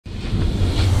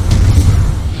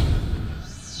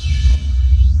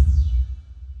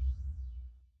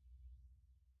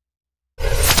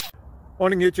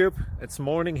Morning YouTube, it's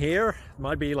morning here. It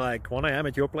might be like 1 a.m.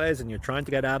 at your place and you're trying to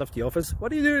get out of the office.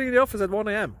 What are you doing in the office at 1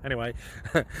 a.m? Anyway,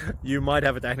 you might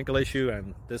have a technical issue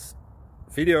and this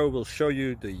video will show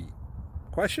you the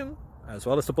question as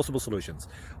well as the possible solutions.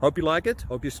 Hope you like it,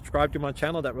 hope you subscribe to my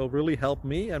channel. That will really help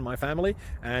me and my family,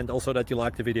 and also that you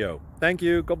like the video. Thank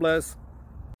you, God bless.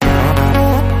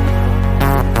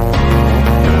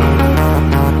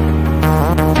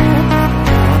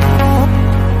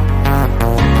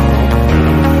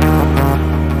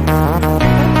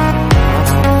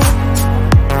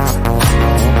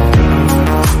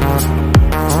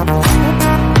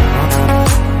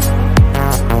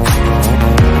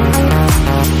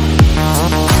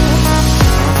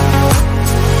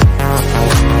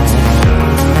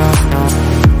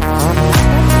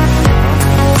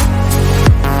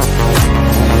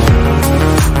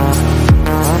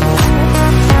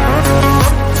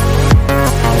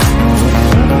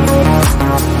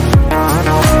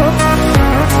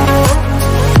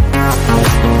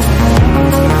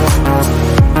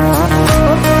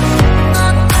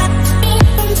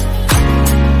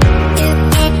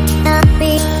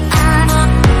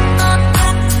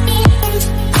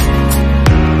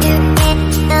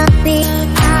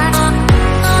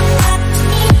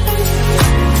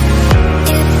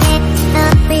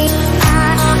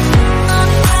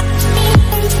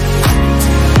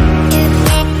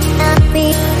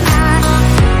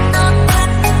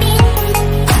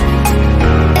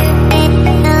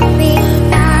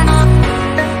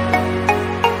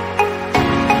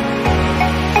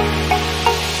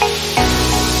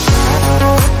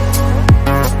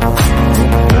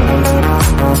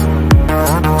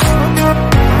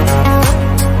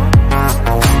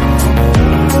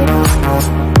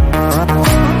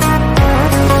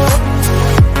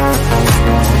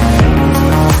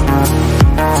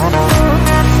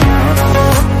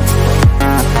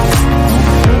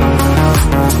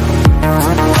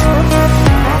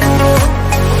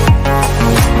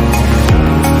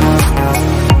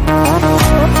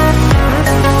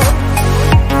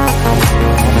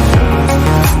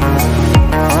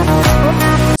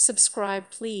 Subscribe,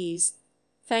 please.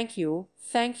 Thank you.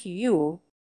 Thank you.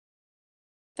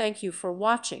 Thank you for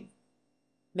watching.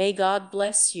 May God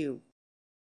bless you.